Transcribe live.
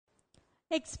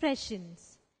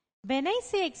Expressions. When I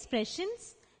say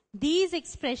expressions, these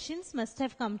expressions must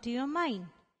have come to your mind.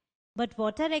 But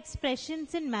what are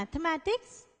expressions in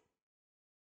mathematics?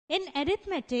 In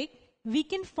arithmetic, we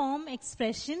can form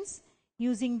expressions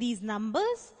using these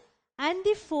numbers and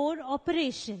the 4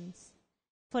 operations.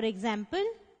 For example,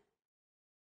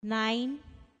 9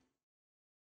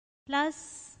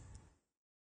 plus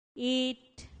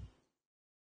 8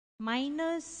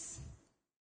 minus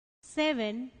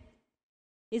 7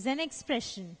 is an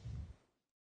expression.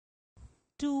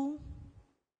 2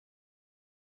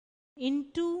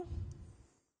 into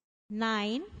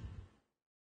 9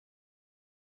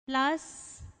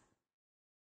 plus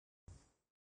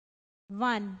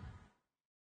 1.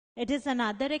 It is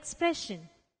another expression.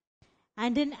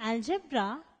 And in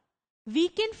algebra, we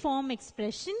can form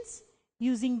expressions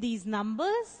using these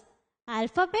numbers,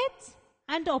 alphabets,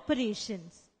 and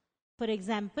operations. For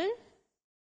example,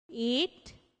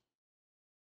 8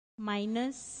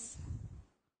 minus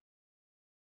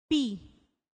P.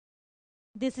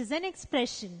 This is an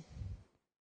expression.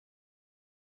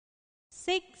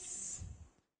 6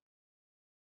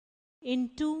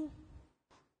 into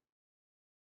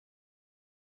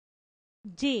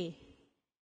J.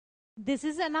 This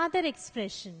is another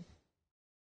expression.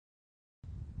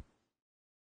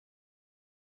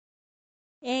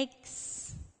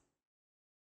 X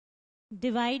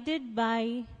divided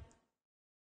by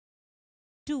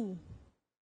 2.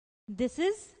 This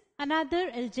is another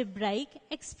algebraic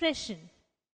expression.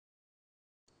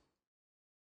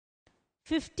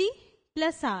 50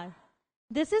 plus R.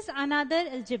 This is another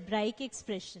algebraic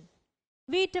expression.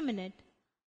 Wait a minute.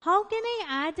 How can I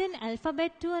add an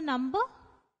alphabet to a number?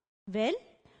 Well,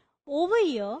 over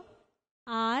here,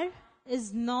 R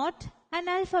is not an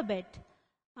alphabet.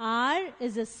 R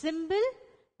is a symbol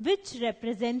which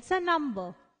represents a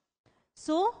number.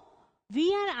 So,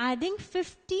 we are adding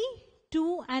 50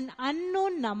 to an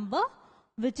unknown number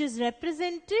which is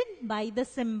represented by the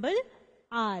symbol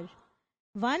R.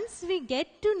 Once we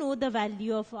get to know the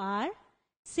value of R,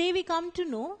 say we come to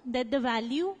know that the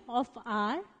value of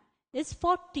R is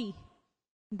 40.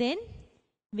 Then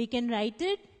we can write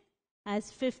it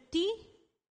as 50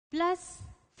 plus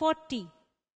 40.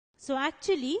 So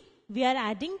actually we are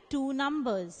adding 2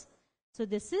 numbers. So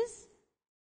this is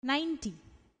 90.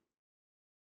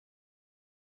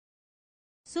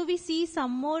 So we see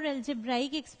some more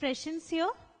algebraic expressions here.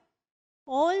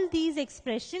 All these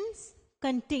expressions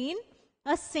contain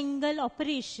a single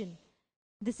operation.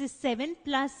 This is 7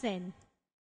 plus n.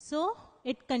 So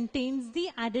it contains the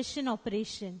addition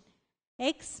operation.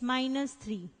 X minus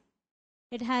 3.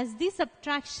 It has the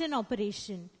subtraction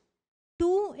operation.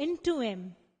 2 into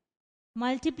m.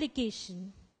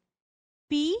 Multiplication.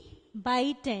 P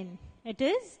by 10. It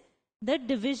is the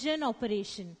division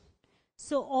operation.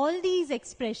 So all these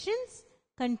expressions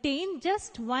contain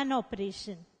just one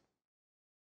operation.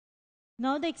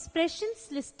 Now the expressions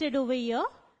listed over here,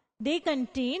 they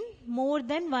contain more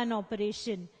than one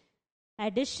operation.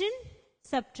 Addition,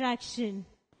 subtraction,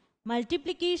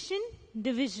 multiplication,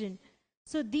 division.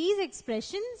 So these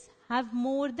expressions have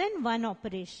more than one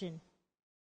operation.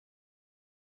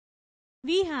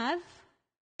 We have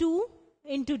 2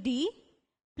 into D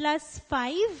plus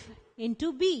 5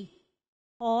 into B,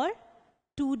 or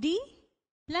 2D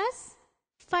plus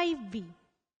 5B.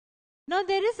 Now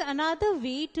there is another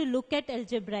way to look at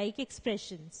algebraic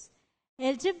expressions.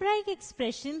 Algebraic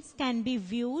expressions can be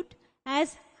viewed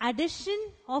as addition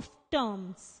of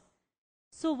terms.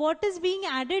 So what is being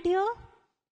added here?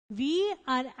 We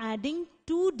are adding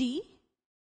 2D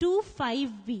to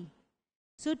 5B.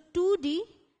 So 2D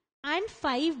and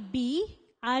 5B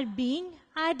are being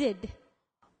added.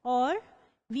 Or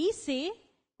we say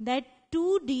that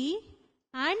 2D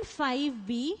and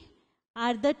 5B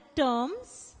are the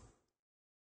terms .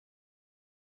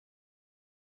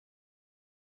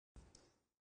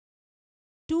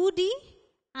 2D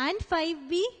and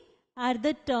 5B are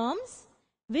the terms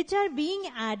which are being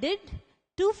added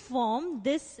to form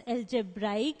this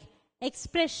algebraic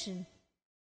expression.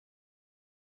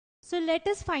 So let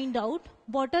us find out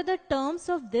what are the terms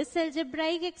of this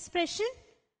algebraic expression.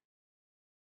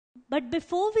 But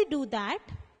before we do that,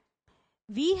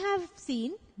 we have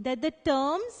seen that the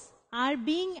terms are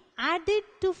being added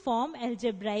to form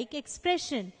algebraic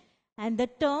expression and the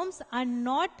terms are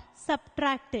not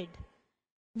subtracted.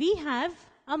 We have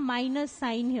a minus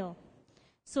sign here.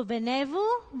 So whenever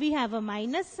we have a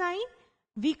minus sign,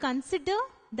 we consider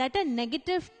that a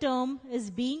negative term is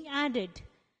being added.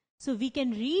 So we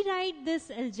can rewrite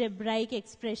this algebraic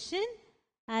expression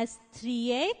as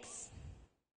 3x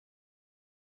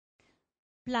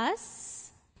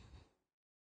plus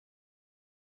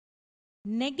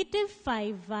negative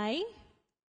 5y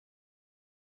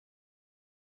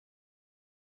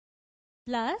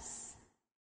plus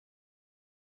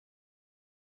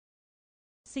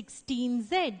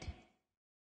 16z.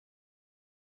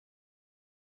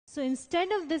 So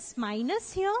instead of this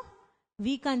minus here,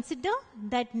 we consider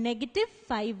that negative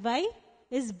 5y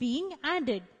is being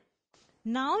added.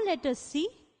 Now let us see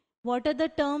what are the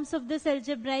terms of this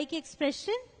algebraic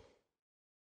expression.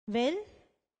 Well,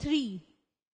 3.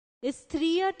 Is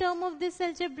 3 a term of this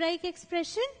algebraic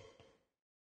expression?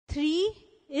 3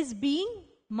 is being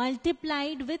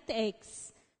multiplied with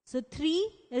x. So 3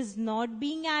 is not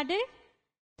being added.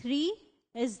 3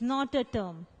 is not a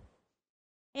term.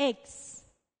 X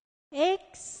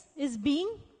is being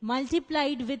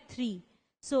multiplied with 3.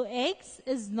 So x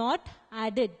is not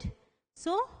added.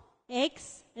 So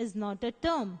x is not a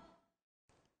term.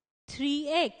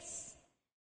 3x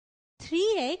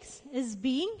is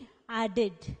being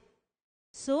added.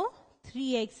 So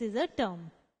 3x is a term.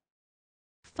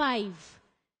 5.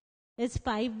 Is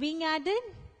 5 being added?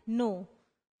 No.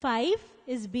 5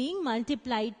 is being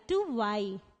multiplied to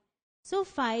y. So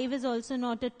 5 is also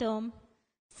not a term.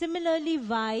 Similarly,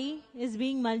 y is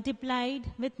being multiplied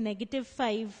with negative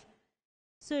 5.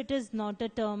 So it is not a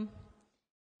term.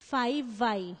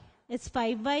 5y. Is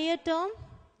 5y a term?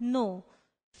 No.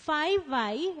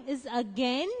 5y is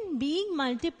again being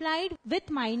multiplied with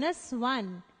minus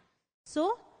 1.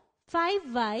 So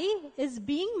 5y is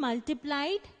being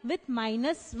multiplied with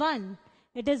minus 1.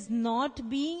 It is not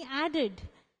being added.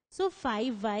 So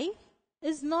 5y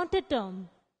is not a term.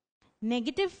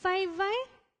 Negative 5y?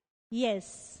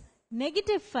 Yes.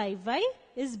 Negative 5y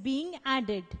is being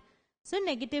added. So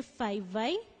negative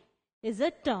 5y is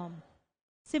a term.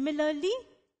 Similarly,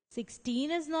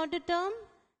 16 is not a term.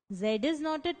 Z is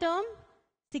not a term.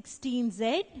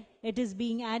 16z, it is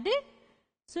being added.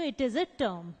 So it is a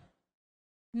term.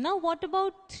 Now what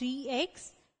about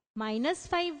 3x minus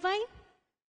 5y?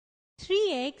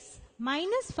 3x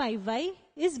minus 5y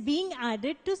is being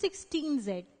added to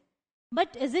 16z.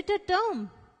 But is it a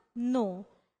term? No.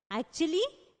 Actually,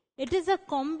 it is a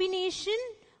combination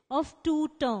of two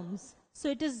terms. So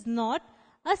it is not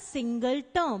a single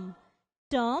term.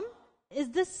 Term is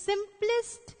the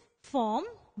simplest form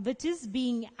which is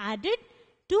being added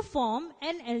to form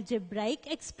an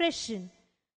algebraic expression.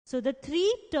 So the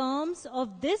three terms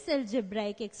of this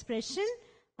algebraic expression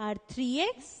are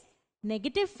 3x,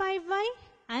 negative 5y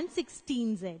and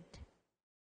 16z.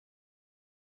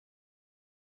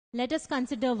 Let us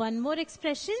consider one more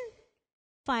expression.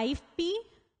 5p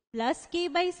plus k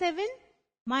by 7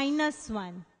 minus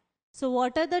 1. So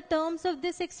what are the terms of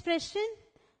this expression?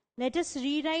 Let us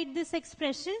rewrite this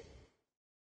expression.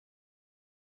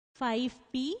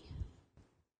 5p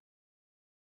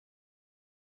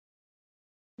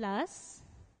plus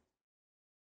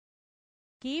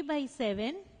k by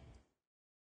 7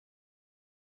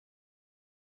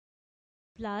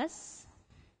 plus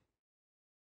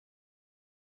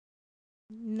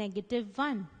negative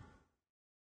 1.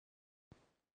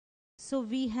 So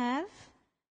we have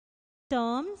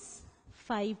terms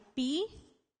 5p,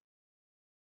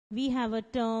 we have a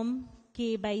term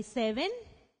k by 7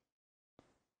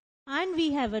 and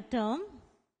we have a term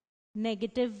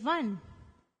negative 1.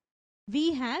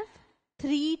 We have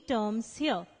three terms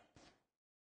here.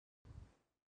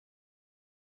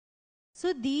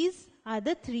 So these are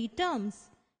the three terms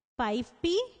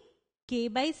 5p, k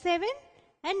by 7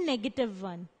 and negative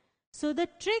 1. So the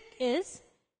trick is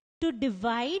to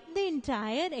divide the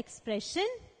entire expression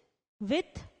with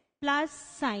plus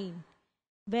sign.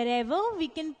 Wherever we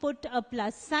can put a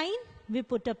plus sign, we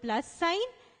put a plus sign,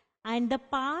 and the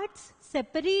parts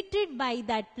separated by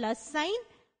that plus sign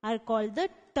are called the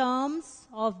terms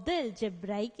of the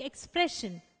algebraic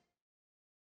expression.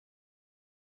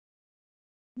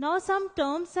 Now some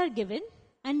terms are given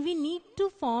and we need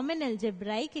to form an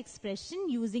algebraic expression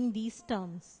using these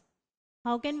terms.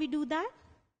 How can we do that?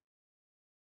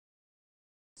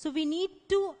 So we need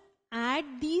to add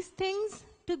these things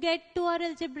to get to our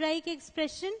algebraic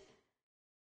expression.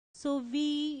 So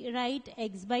we write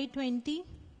x by 20.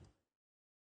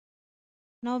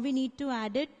 Now we need to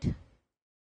add it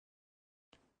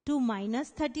to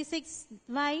minus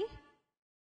 36y.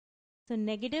 So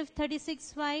negative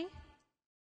 36y.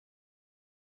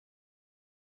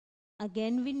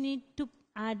 Again we need to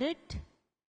add it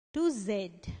to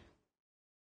z.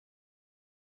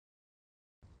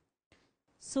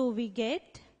 So we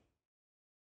get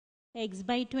x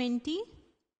by 20.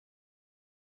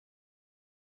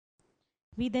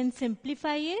 We then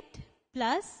simplify it,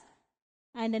 plus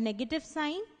and a negative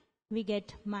sign. We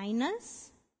get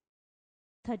minus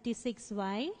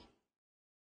 36y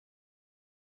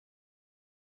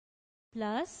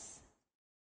plus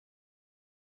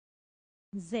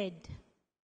z.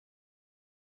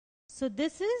 So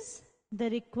this is the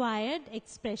required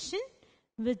expression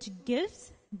which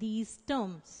gives these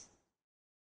terms.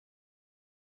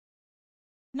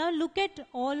 Now look at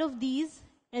all of these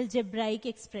algebraic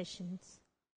expressions.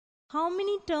 How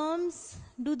many terms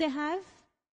do they have?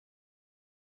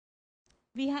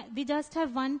 We just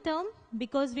have one term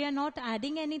because we are not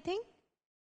adding anything.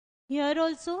 Here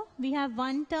also we have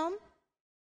one term,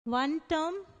 one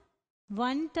term,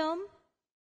 one term,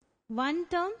 one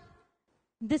term.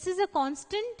 This is a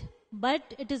constant,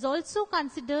 but it is also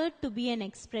considered to be an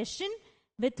expression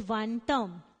with one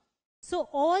term. So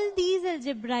all these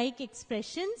algebraic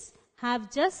expressions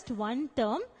have just one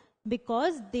term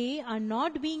because they are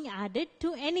not being added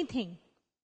to anything.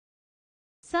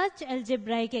 Such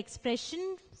algebraic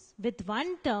expressions with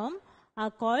one term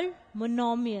are called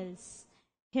monomials.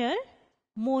 Here,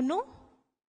 mono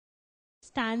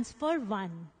stands for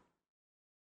one.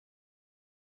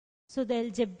 So the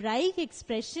algebraic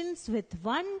expressions with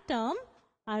one term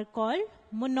are called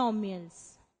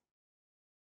monomials.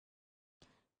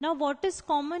 Now what is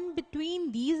common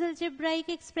between these algebraic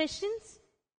expressions?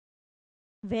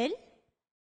 Well,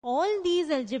 all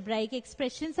these algebraic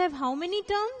expressions have how many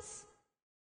terms?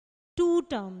 Two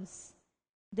terms.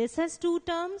 This has two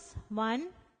terms, 1,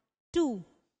 2.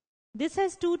 This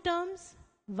has two terms,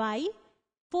 y,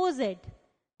 4z.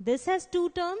 This has two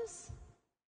terms.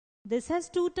 This has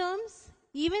two terms.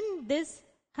 Even this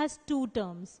has two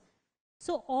terms.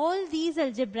 So all these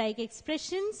algebraic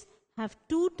expressions have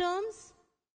two terms,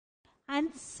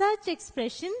 and such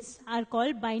expressions are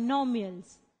called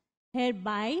binomials. Here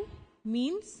bi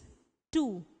means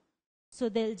two. So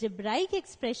the algebraic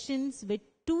expressions with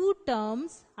two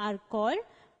terms are called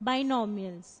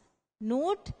binomials.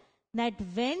 Note that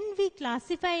when we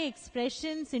classify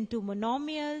expressions into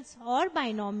monomials or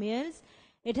binomials,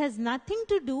 it has nothing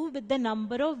to do with the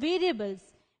number of variables.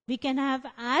 We can have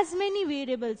as many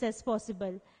variables as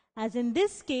possible. As in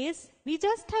this case, we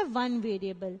just have one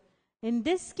variable. In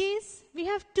this case, we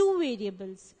have two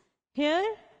variables. Here,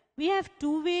 we have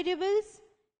two variables.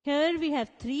 Here, we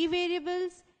have three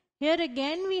variables. Here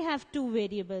again, we have two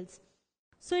variables.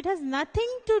 So it has nothing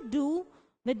to do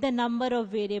with the number of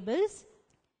variables.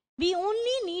 We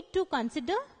only need to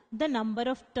consider the number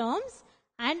of terms,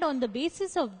 and on the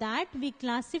basis of that, we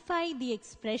classify the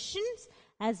expressions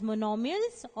as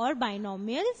monomials or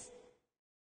binomials.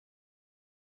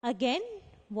 Again,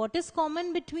 what is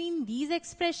common between these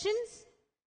expressions?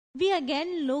 We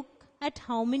again look at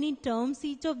how many terms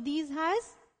each of these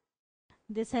has.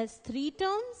 This has three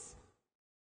terms.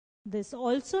 This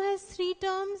also has three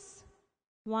terms.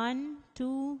 1,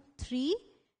 2, 3.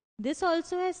 This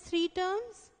also has three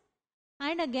terms.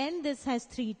 And again, this has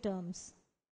three terms.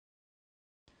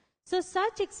 So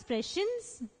such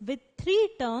expressions with three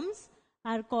terms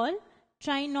are called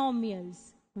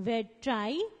trinomials, where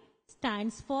tri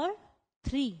stands for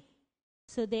three.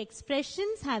 So the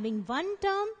expressions having one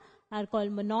term are called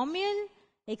monomial,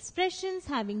 expressions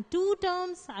having two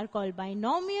terms are called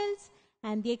binomials,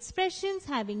 and the expressions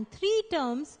having three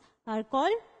terms are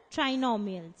called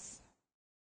trinomials.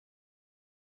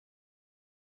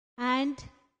 And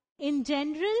in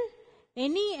general,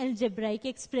 any algebraic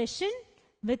expression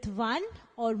with one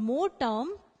or more term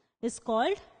is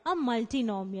called a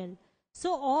multinomial.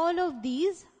 So all of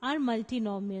these are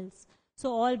multinomials.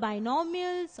 So all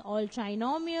binomials, all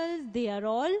trinomials, they are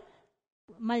all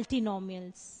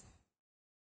multinomials.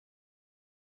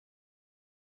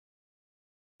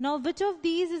 Now which of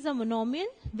these is a monomial,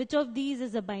 which of these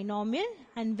is a binomial,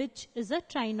 and which is a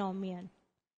trinomial?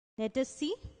 Let us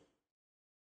see.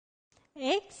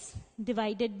 X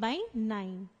divided by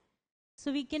 9.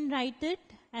 So we can write it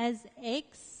as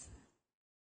x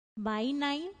by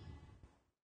 9.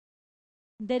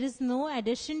 There is no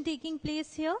addition taking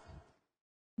place here.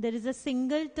 There is a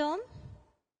single term.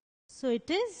 So it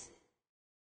is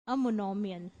a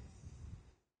monomial.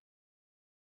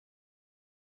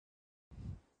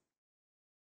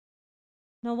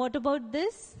 Now what about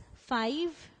this?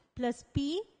 5 plus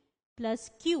p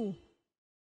plus q.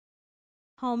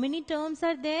 How many terms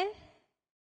are there?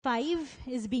 5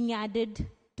 is being added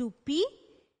to p,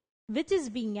 which is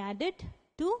being added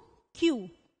to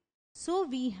q. So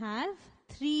we have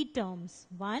three terms,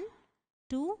 1,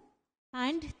 2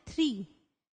 and 3.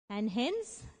 And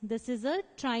hence this is a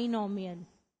trinomial.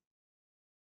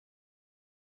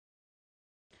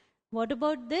 What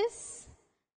about this?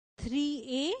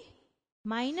 3a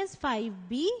minus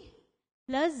 5b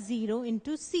plus 0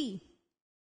 into c.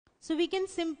 So we can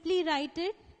simply write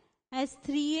it as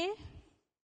 3a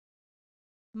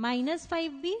minus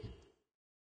 5b.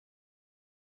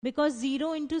 because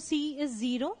 0 into C is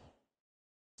 0.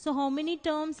 So how many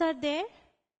terms are there?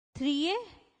 3a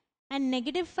and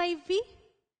negative 5b.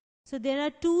 So there are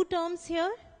 2 terms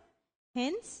here.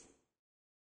 Hence,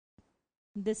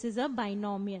 this is a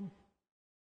binomial.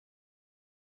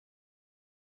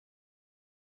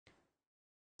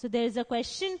 So there is a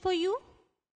question for you.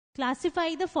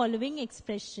 Classify the following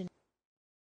expression.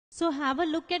 So have a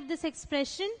look at this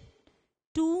expression.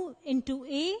 2 into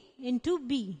a into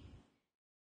b.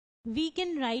 We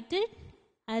can write it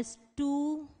as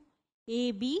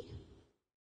 2ab.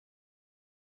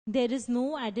 There is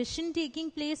no addition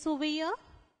taking place over here.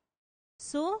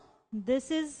 So this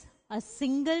is a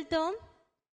single term.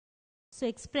 So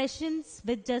expressions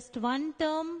with just one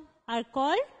term are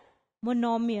called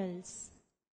monomials.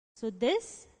 So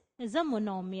this is a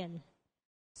monomial.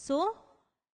 So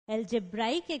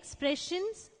algebraic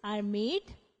expressions are made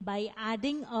by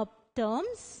adding up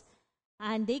terms,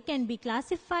 and they can be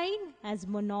classified as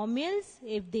monomials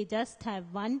if they just have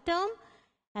one term,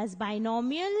 as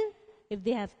binomial if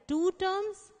they have 2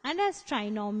 terms, and as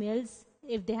trinomials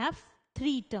if they have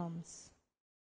 3 terms.